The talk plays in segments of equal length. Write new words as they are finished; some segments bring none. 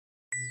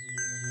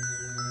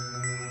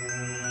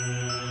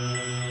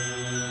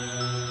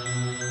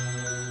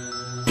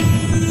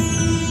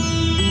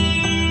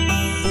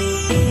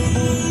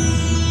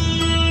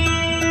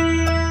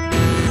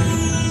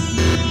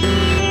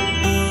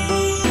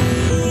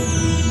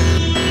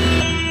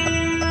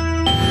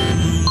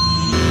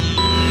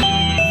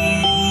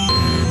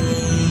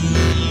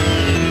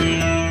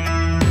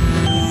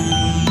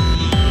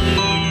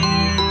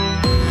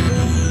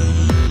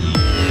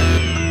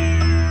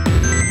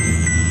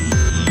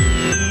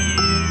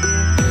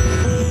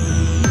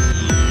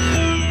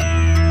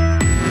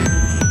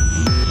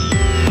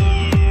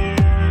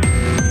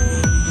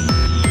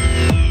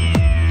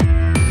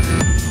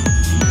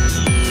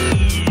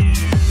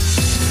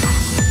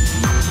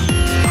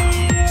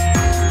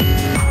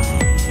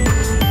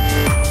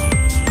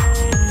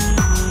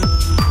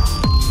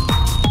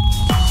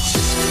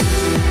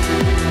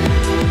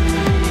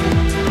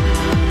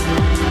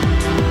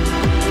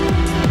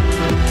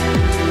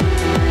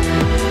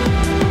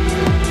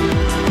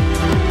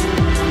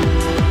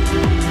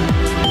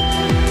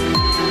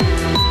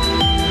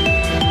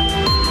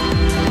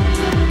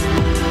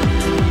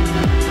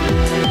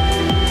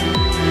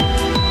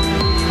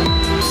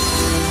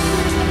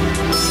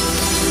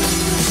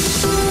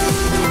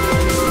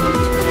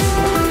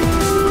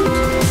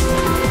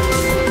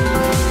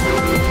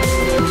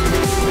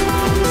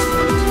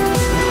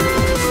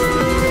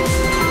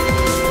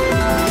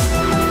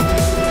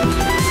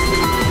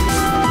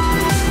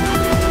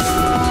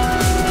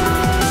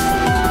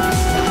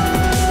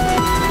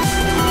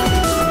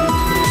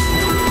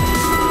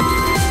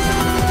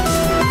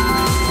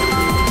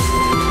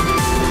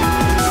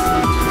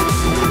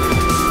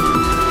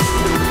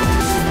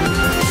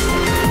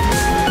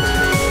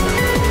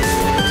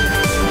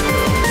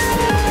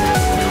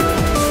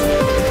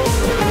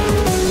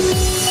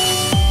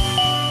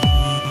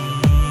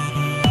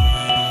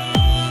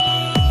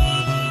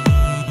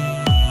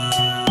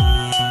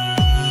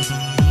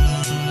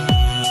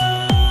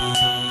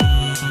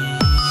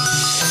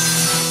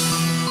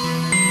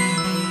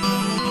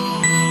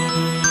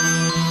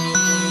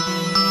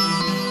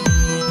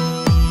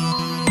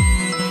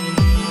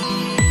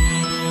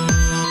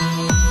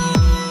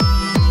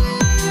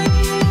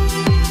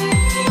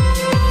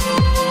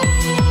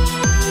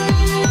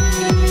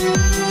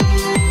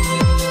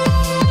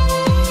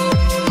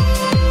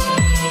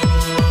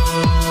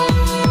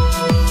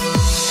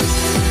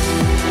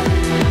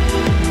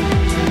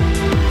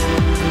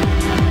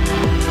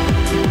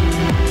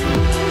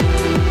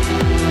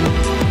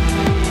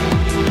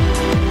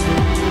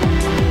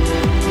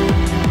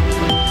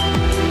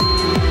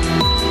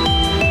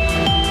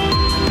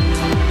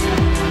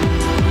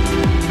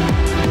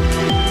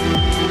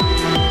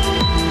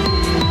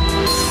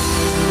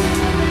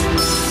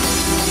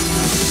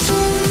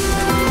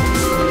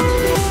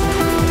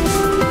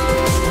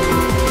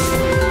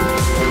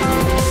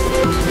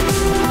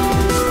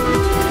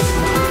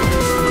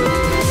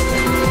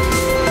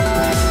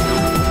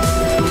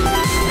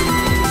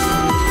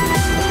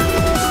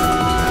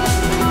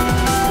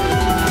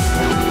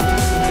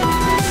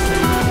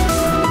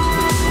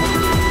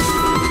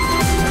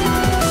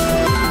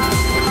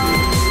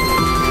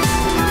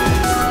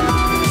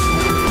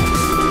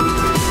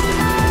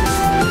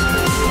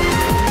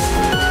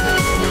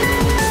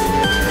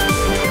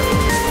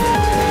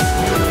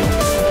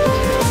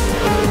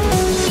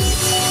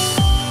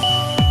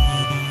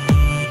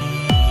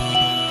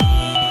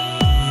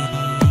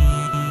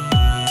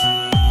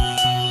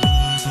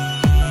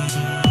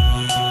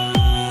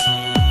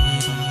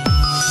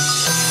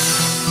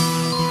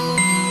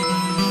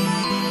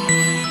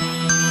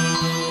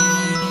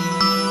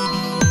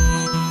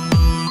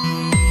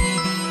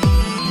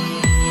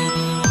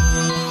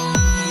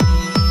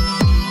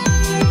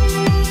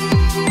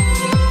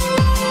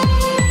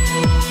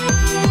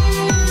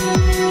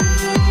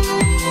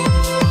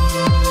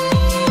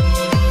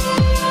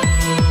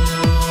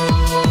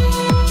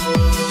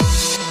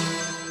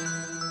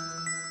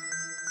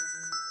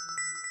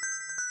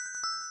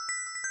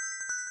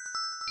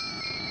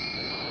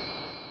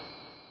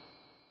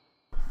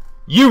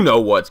You know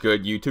what's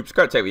good, YouTube.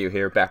 Kratoctavio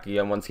here, back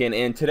again once again,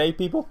 and today,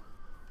 people,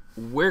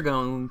 we're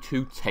going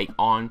to take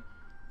on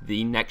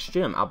the next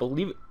gym. I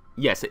believe,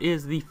 yes, it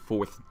is the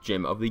 4th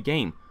gym of the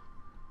game.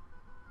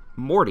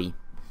 Morty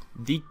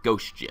the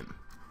Ghost Gym.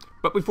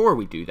 But before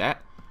we do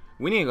that,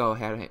 we need to go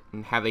ahead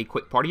and have a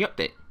quick party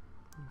update.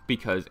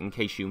 Because, in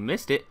case you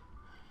missed it,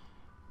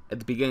 at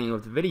the beginning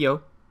of the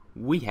video,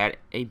 we had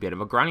a bit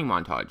of a grinding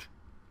montage.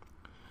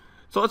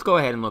 So let's go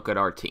ahead and look at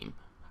our team.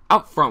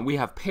 Up front, we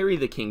have Perry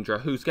the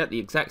Kingdra, who's got the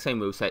exact same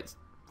moveset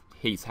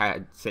she's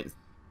had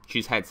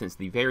since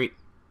the very...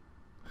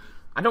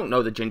 I don't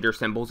know the gender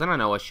symbols, and I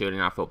know I should,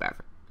 and I feel bad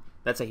for it.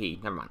 That's a he.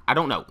 Never mind. I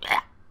don't know.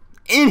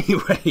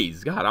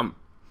 Anyways, God,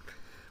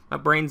 my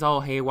brain's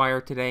all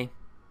haywire today.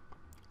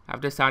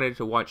 I've decided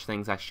to watch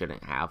things I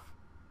shouldn't have.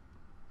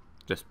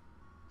 Just...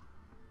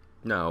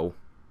 no.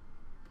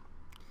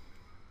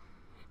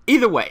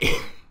 Either way,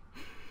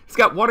 it's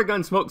got Water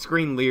Gun, Smoke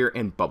Screen, Leer,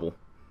 and Bubble.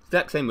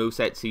 Exact same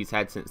movesets he's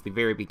had since the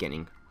very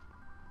beginning.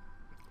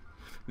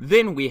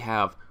 Then we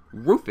have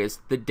Rufus,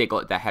 the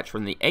Diglett that hatched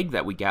from the egg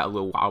that we got a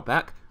little while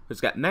back. It's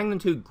got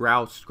Magnitude,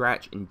 Growl,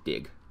 Scratch, and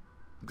Dig.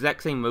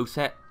 Exact same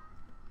moveset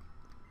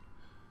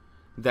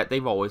that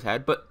they've always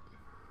had, but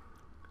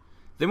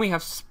then we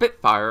have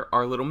Spitfire,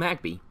 our little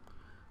Magby,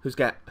 who's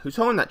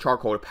holding that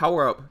charcoal to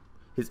power up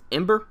his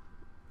Ember,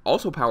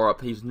 also power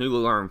up his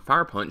newly learned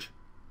Fire Punch,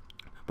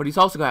 but he's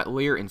also got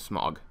Leer and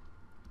Smog.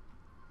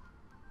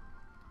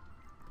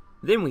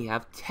 Then we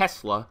have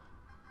Tesla,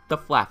 the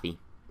Flaffy,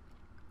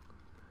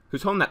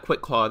 who's holding that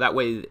Quick Claw. That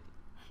way,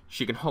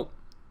 he can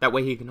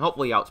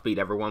hopefully outspeed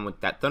everyone with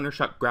that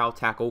Thundershock, Growl,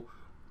 Tackle,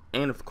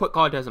 and if Quick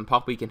Claw doesn't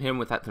pop, we can hit him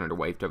with that Thunder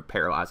Wave to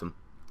paralyze him.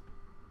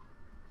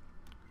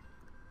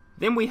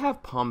 Then we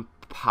have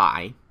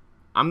Pompai.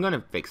 I'm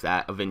gonna fix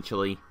that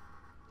eventually.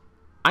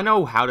 I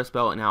know how to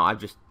spell it now. I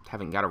just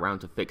haven't got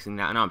around to fixing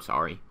that, and I'm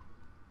sorry.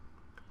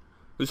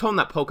 Who's holding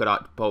that Polka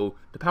Dot Bow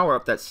to power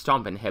up that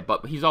Stomping Head,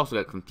 but he's also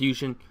got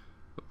Confusion.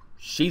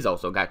 She's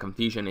also got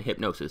Confusion and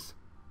Hypnosis.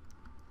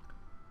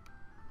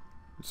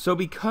 So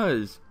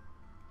because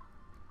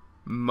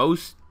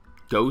most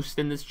ghosts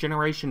in this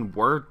generation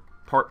were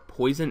part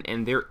poison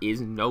and there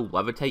is no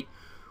Levitate,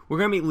 we're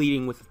going to be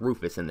leading with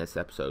Rufus in this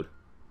episode.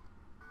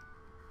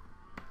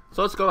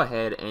 So let's go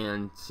ahead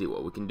and see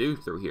what we can do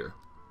through here.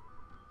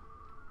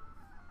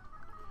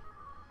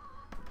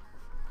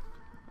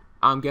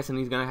 I'm guessing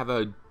he's going to have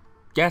a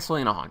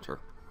Ghastly and a Haunter.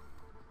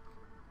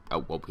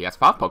 Oh, well, he has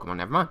 5 Pokemon,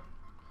 never mind.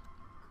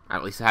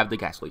 At least I have the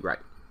Ghastly, right.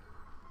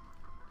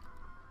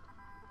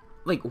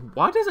 Like,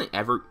 why doesn't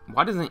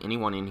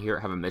anyone in here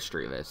have a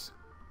mystery of this?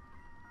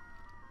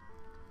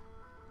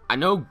 I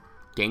know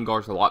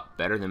Gengar's a lot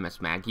better than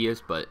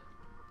Mismagius, but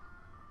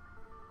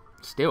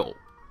still,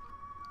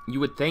 you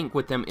would think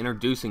with them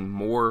introducing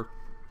more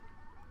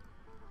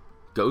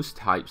ghost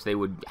types, they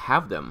would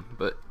have them,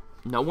 but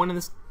no one in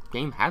this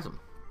game has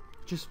them.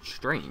 Just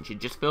strange. It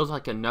just feels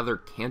like another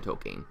Kanto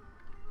game.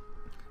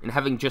 And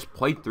having just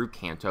played through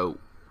Kanto,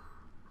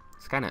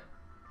 it's kind of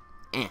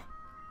eh.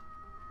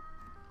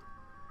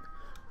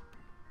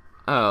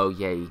 Oh,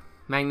 yay.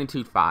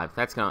 Magnitude 5.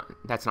 That's not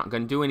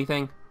going to do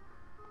anything.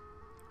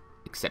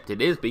 Except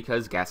it is,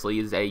 because Ghastly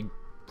is a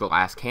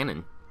glass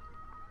cannon.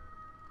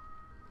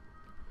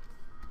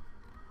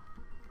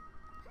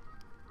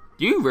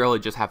 Do you really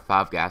just have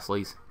 5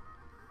 Ghastlys?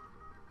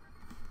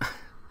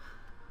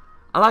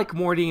 I like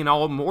Morty and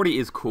all. Morty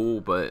is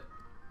cool, but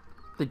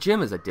the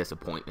gym is a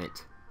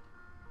disappointment.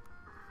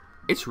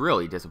 It's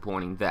really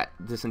disappointing that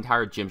this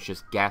entire gym's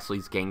just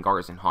Ghastlys,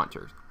 Gengars, and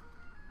Haunters.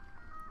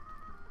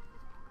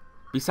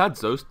 Besides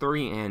those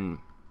 3 and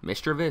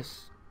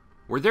Mischievous,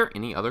 were there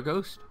any other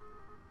ghosts?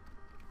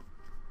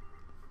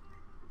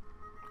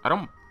 I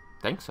don't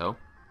think so.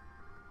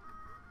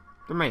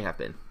 There may have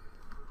been.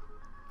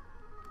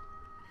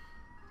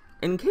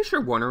 In case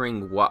you're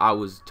wondering what I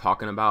was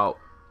talking about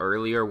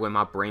earlier when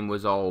my brain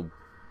was all,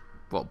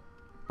 well,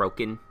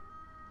 broken,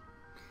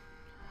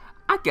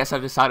 I guess I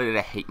decided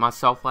to hate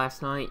myself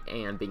last night,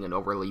 and being an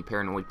overly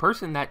paranoid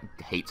person that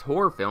hates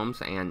horror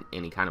films and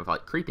any kind of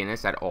like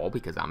creepiness at all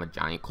because I'm a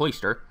giant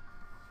cloister,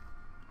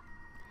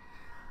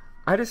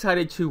 I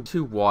decided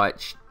to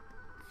watch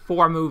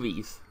 4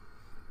 movies.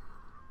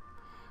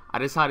 I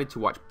decided to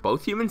watch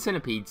both Human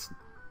Centipedes.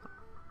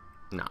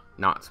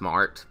 Not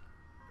smart.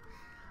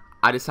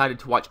 I decided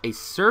to watch a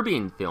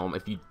Serbian film.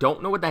 If you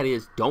don't know what that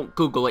is, don't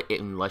Google it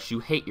unless you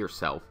hate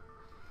yourself.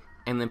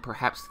 And then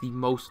perhaps the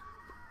most...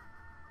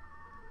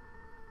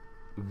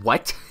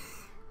 What?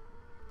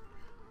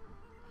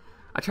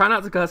 I try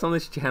not to cuss on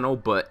this channel,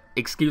 but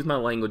excuse my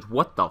language,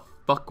 what the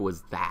fuck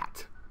was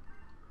that?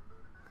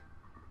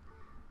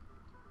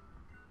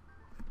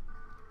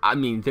 I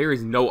mean, there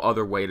is no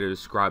other way to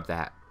describe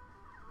that.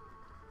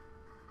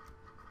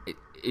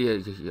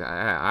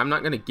 I'm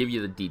not going to give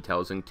you the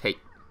details and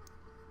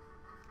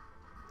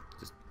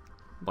just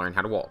learn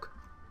how to walk.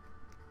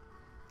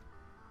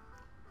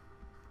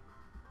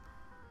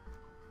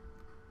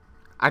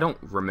 I don't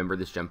remember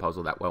this gem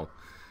puzzle that well.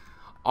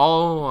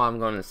 All I'm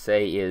going to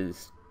say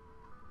is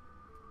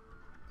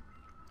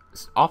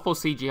awful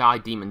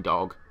CGI demon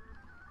dog.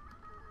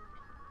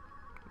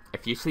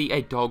 If you see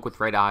a dog with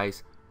red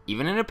eyes,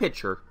 even in a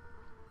picture,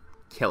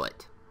 kill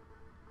it.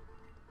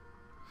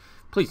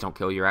 Please don't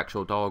kill your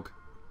actual dog.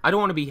 I don't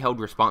want to be held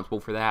responsible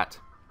for that.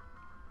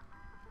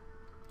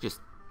 Just,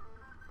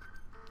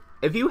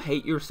 if you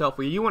hate yourself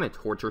or you want to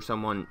torture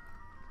someone,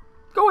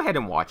 go ahead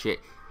and watch it.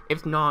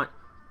 If not,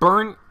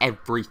 burn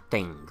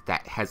everything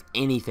that has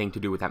anything to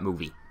do with that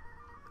movie.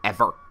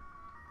 Ever.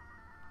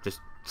 Just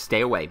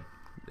stay away.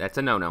 That's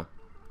a no-no.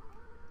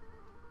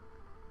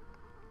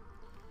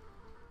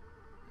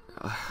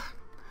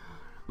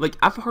 Like,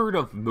 I've heard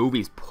of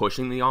movies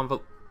pushing the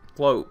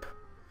envelope,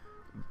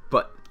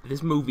 but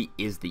this movie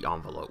is the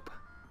envelope.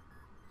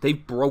 They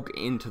broke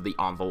into the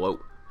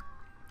envelope,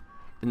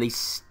 and they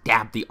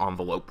stabbed the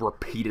envelope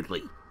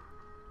repeatedly.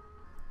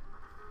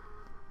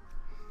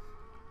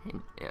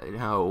 And,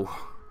 no.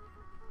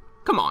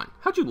 Come on,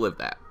 how'd you live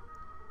that?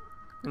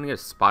 I'm gonna get a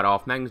spot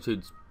off.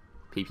 Magnitude's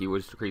PP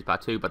was decreased by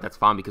 2, but that's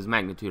fine because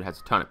Magnitude has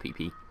a ton of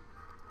PP.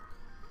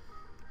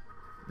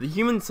 The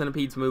Human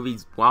Centipedes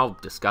movies, while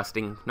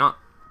disgusting, not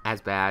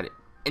as bad,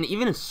 and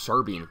even a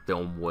Serbian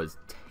film was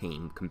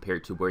tame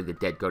compared to Where the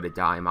Dead Go to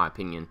Die, in my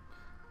opinion.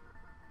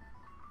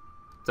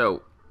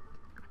 So,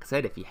 like I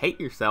said, if you hate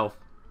yourself,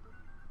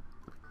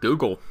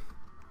 Google.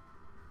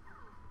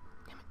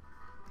 Damn it.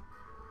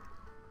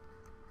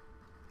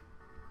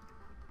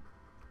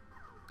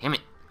 Damn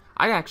it.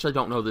 I actually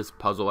don't know this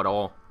puzzle at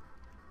all.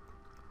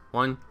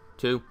 1,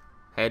 2,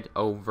 head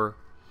over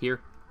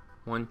here.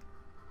 1,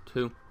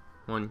 2,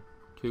 1,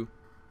 2.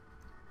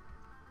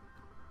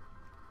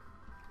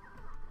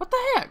 What the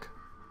heck?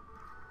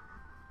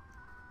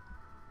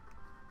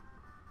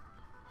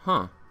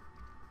 Huh.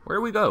 Where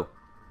do we go?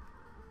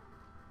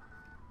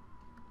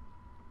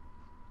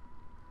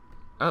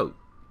 Oh,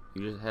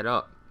 you just head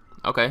up.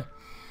 Okay.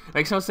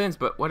 Makes no sense,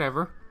 but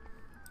whatever.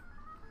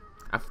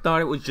 I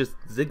thought it was just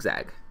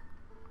zigzag.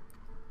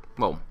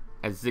 Well,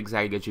 as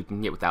zigzag as you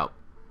can get without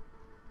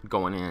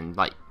going in,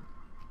 like,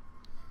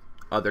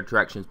 other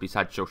directions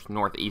besides just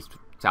north, east,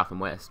 south, and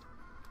west.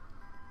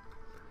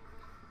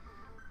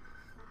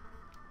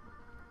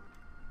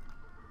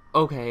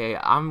 Okay,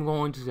 I'm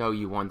going to tell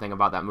you one thing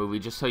about that movie,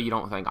 just so you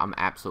don't think I'm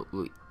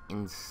absolutely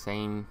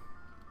insane.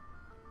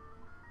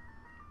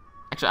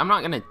 Actually, I'm not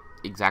going to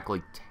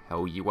exactly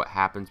tell you what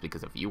happens,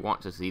 because if you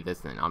want to see this,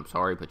 then I'm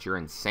sorry, but you're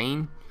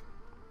insane.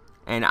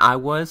 And I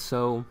was,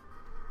 so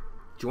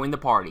join the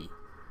party.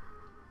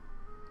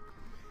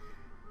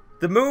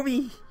 The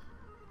movie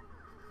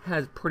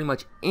has pretty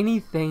much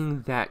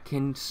anything that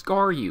can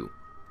scar you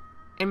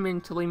and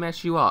mentally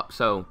mess you up,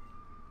 so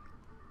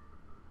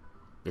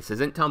this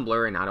isn't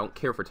Tumblr, and I don't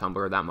care for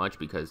Tumblr that much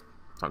because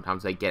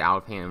sometimes they get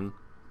out of hand.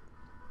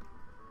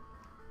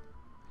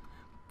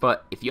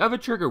 But if you have a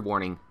trigger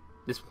warning,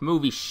 this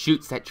movie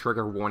shoots that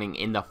trigger warning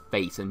in the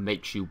face and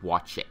makes you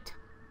watch it.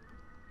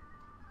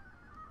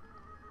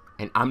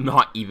 And I'm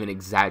not even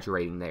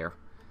exaggerating there.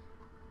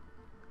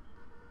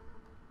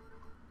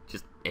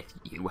 Just, if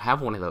you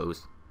have one of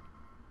those,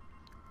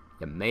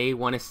 you may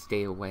want to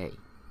stay away.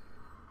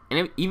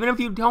 And even if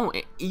you don't,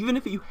 even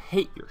if you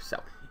hate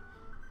yourself,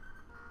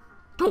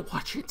 don't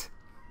watch it.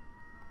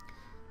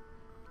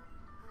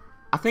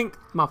 I think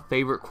my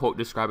favorite quote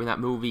describing that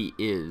movie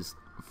is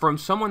from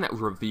someone that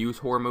reviews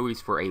horror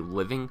movies for a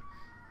living.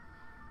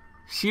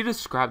 She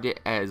described it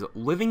as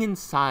living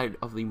inside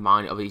of the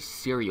mind of a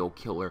serial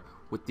killer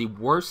with the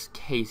worst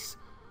case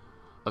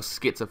of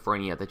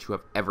schizophrenia that you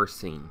have ever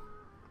seen.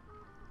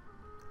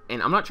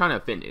 And I'm not trying to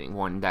offend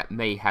anyone that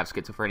may have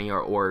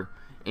schizophrenia or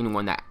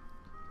anyone that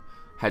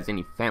has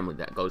any family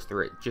that goes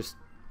through it. Just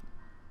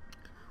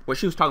what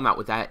she was talking about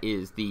with that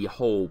is the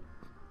whole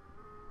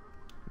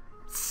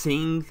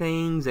seeing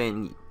things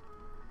and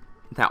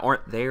that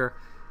aren't there.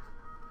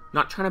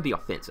 Not trying to be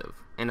offensive.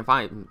 And if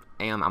I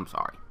am, I'm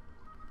sorry.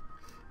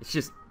 It's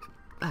just,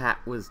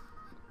 that was,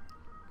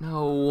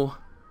 no,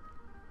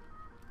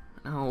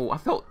 I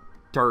felt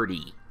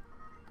dirty.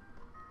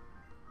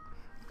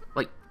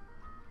 Like,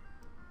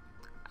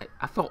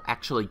 I felt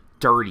actually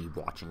dirty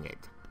watching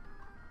it.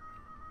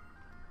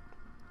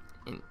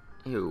 And,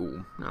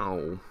 ew,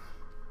 no.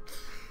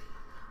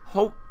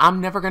 Hope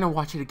I'm never gonna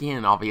watch it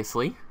again,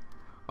 obviously.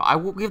 But I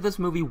will give this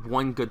movie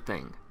one good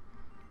thing.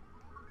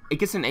 It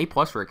gets an A+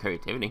 for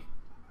creativity.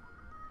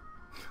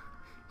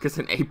 It gets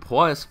an A+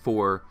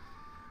 for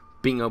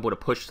being able to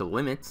push the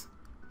limits.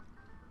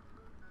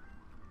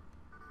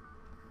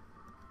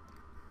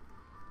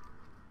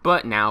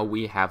 But now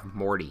we have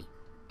Morty,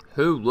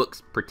 who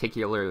looks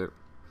particularly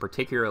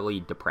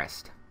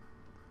depressed.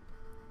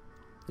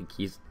 Like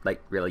he's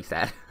like really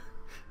sad.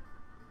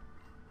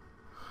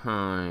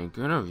 Hi,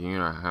 good of you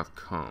to have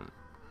come.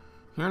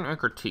 Here in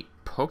critique,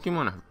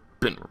 Pokemon have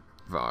been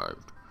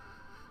revived.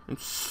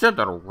 It's said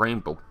that a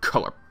rainbow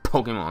color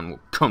Pokemon will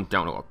come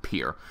down to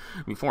appear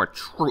before a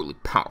truly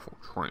powerful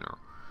trainer.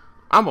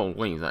 I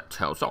believe that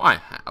tale, so I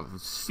have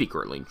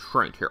secretly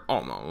trained here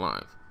all my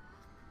life.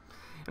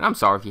 And I'm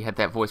sorry if you had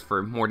that voice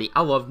for Morty.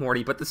 I love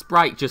Morty, but the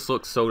sprite just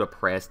looks so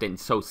depressed and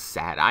so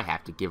sad. I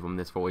have to give him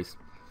this voice.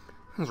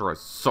 As a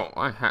result,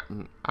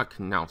 I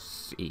can now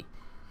see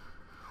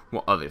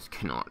what others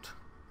cannot.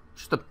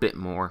 Just a bit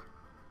more.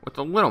 With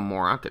a little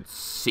more, I could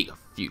see a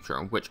future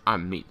in which I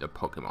meet the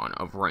Pokemon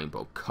of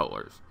rainbow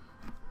colors.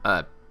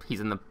 He's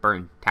in the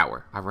burned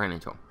tower. I ran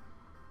into him.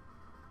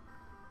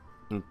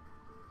 And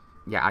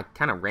yeah, I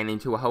kind of ran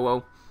into a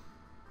Ho-Oh.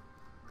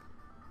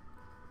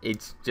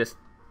 It's just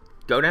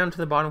go down to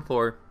the bottom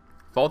floor,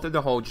 fall through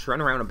the hole, just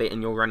run around a bit,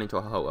 and you'll run into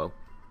a Ho-Oh.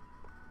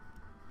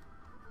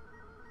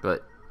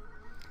 But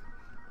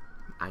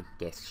I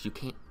guess you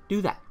can't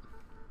do that.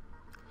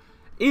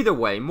 Either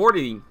way,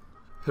 Morty,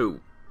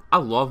 who I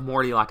love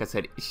Morty, like I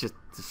said, it's just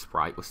the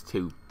sprite was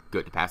too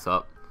good to pass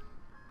up.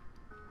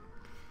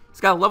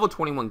 He's got a level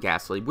 21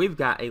 Ghastly. We've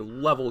got a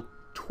level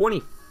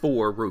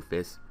 24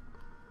 Rufus,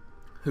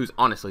 who's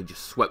honestly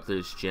just swept through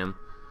this gym.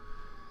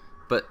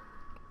 But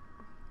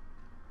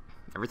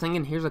everything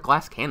in here's a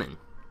glass cannon.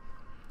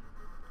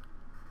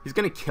 He's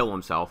gonna kill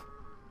himself,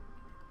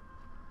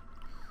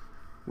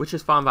 which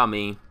is fine by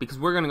me, because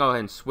we're gonna go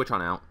ahead and switch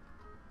on out.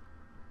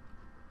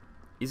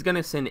 He's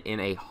gonna send in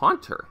a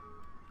Haunter.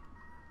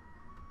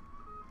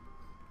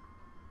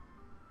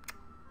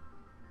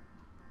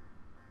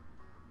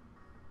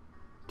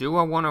 Do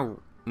I want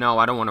to... No,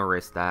 I don't want to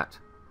risk that.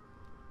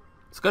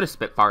 Let's go to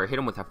Spitfire, hit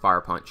him with a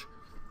Fire Punch.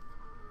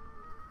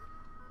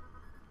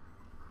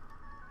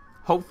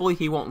 Hopefully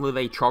he won't live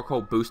a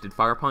charcoal boosted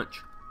Fire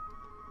Punch.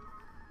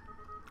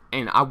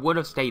 And I would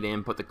have stayed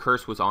in, but the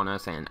curse was on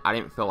us, and I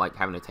didn't feel like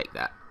having to take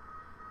that.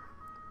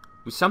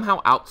 We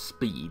somehow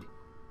outspeed.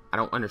 I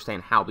don't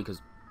understand how,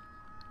 because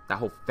that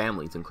whole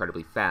family is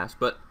incredibly fast,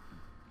 but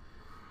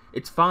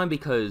it's fine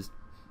because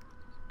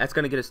that's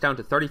going to get us down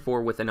to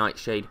 34 with a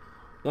Nightshade.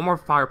 One more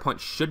Fire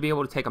Punch should be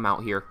able to take him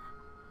out here.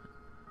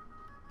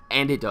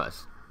 And it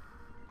does.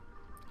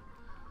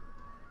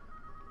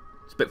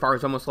 Spitfire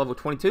is almost level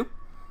 22.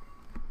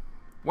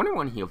 Wonder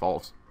when he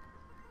evolves.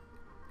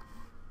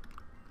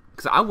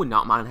 Because I would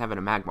not mind having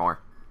a Magmar.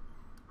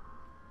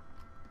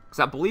 Because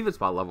I believe it's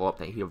by level up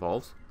that he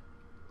evolves.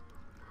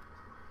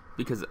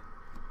 Because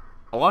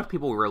a lot of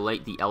people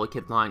relate the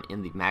Elekid line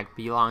and the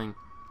Magpie line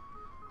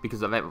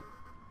because of it.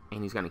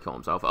 And he's going to kill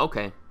himself.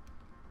 Okay.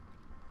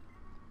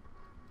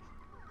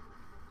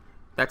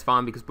 That's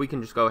fine, because we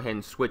can just go ahead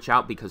and switch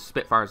out, because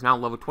Spitfire is now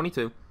level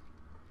 22.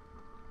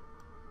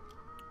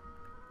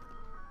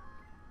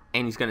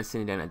 And he's going to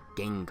send in a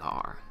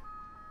Gengar.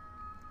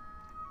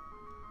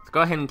 Let's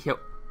go ahead and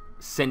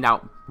send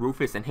out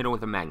Rufus and hit him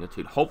with a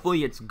Magnitude.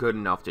 Hopefully it's good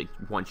enough to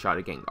one-shot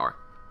a Gengar.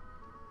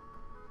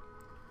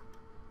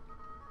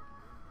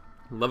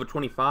 Level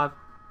 25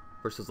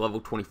 versus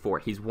level 24.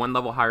 He's one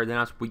level higher than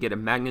us. We get a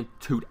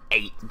Magnitude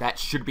 8. That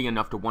should be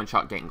enough to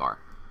one-shot Gengar.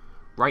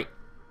 Right?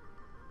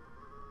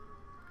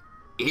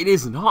 It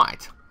is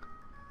not.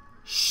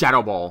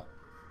 Shadow Ball.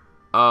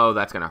 Oh,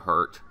 that's gonna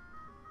hurt.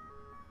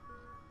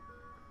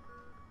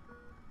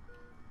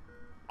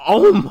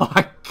 Oh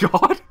my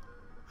god.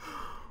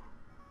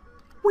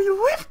 We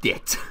lived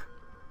it.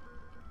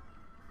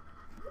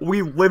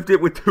 We lived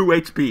it with 2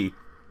 HP.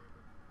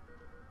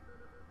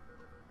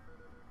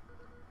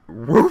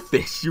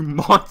 Rufus, you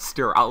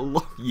monster. I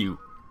love you.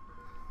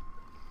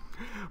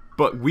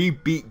 But we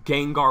beat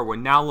Gengar. We're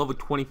now level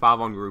 25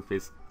 on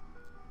Rufus.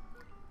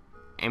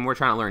 And we're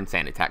trying to learn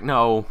Sand Attack.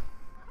 No,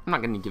 I'm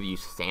not going to give you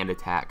Sand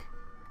Attack.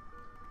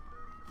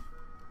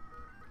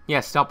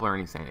 Yeah, stop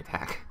learning Sand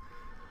Attack.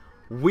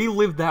 We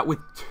lived that with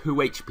 2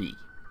 HP.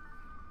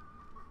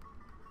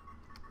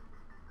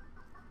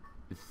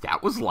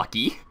 That was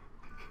lucky.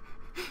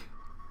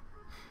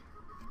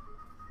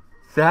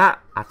 I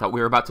thought we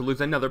were about to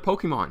lose another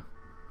Pokemon.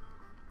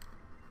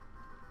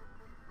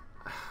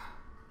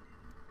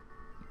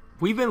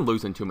 We've been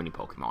losing too many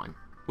Pokemon.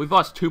 We've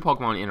lost 2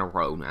 Pokemon in a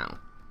row now.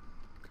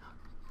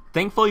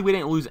 Thankfully, we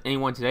didn't lose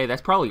anyone today.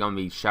 That's probably going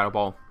to be Shadow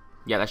Ball.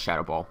 Yeah, that's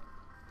Shadow Ball.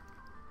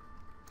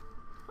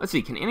 Let's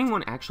see, can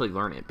anyone actually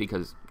learn it?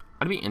 Because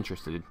I'd be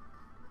interested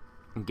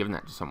in giving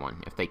that to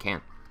someone, if they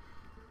can.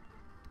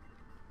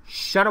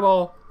 Shadow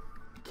Ball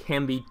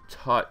can be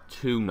taught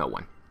to no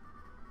one.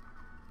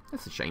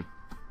 That's a shame.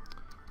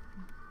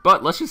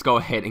 But let's just go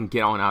ahead and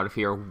get on out of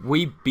here.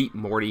 We beat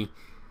Morty.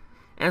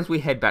 As we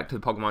head back to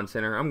the Pokemon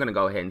Center, I'm going to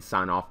go ahead and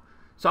sign off.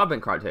 So I've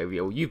been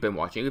Kratoctavio, you've been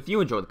watching. If you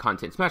enjoyed the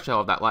content, smash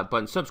all of that like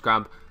button,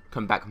 subscribe,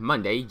 come back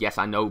Monday. Yes,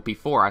 I know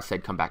before I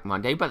said come back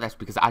Monday, but that's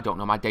because I don't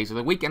know my days of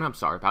the week, and I'm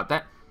sorry about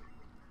that.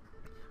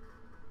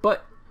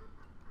 But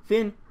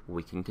then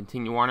we can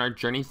continue on our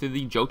journey through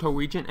the Johto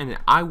region, and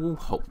I will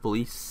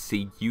hopefully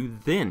see you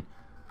then.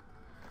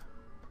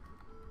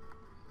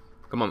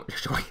 Come on,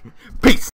 peace!